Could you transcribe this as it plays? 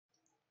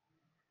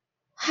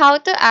How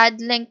to add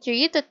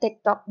Linktree to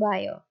TikTok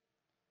bio.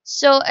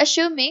 So,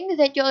 assuming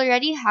that you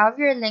already have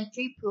your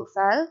Linktree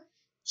profile,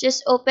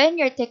 just open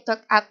your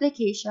TikTok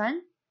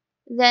application,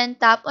 then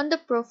tap on the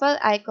profile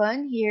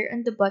icon here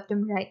on the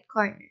bottom right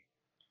corner.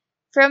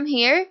 From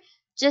here,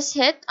 just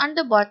hit on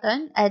the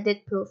button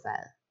Edit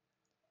Profile.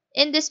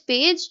 In this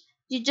page,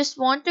 you just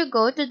want to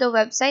go to the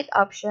website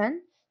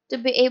option to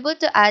be able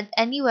to add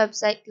any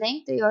website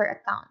link to your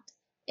account,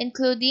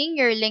 including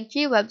your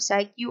Linktree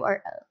website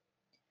URL.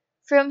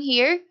 From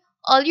here,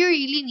 all you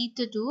really need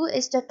to do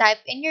is to type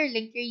in your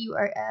Linktree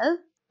URL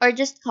or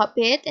just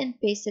copy it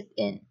and paste it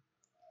in.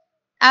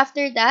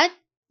 After that,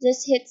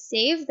 just hit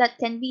save that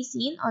can be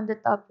seen on the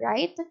top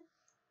right.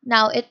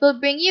 Now it will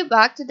bring you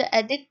back to the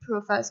edit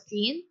profile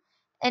screen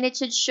and it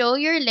should show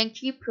your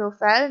Linktree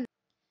profile.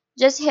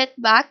 Just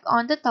hit back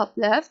on the top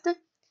left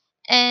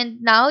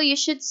and now you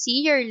should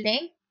see your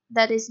link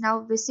that is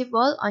now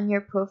visible on your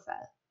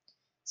profile.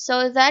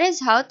 So that is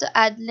how to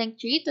add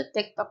Linktree to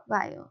TikTok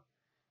bio.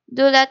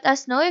 Do let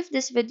us know if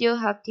this video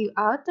helped you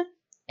out,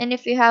 and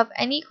if you have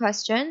any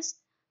questions,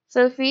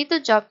 feel free to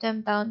drop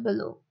them down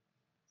below.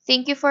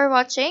 Thank you for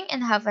watching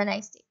and have a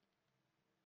nice day.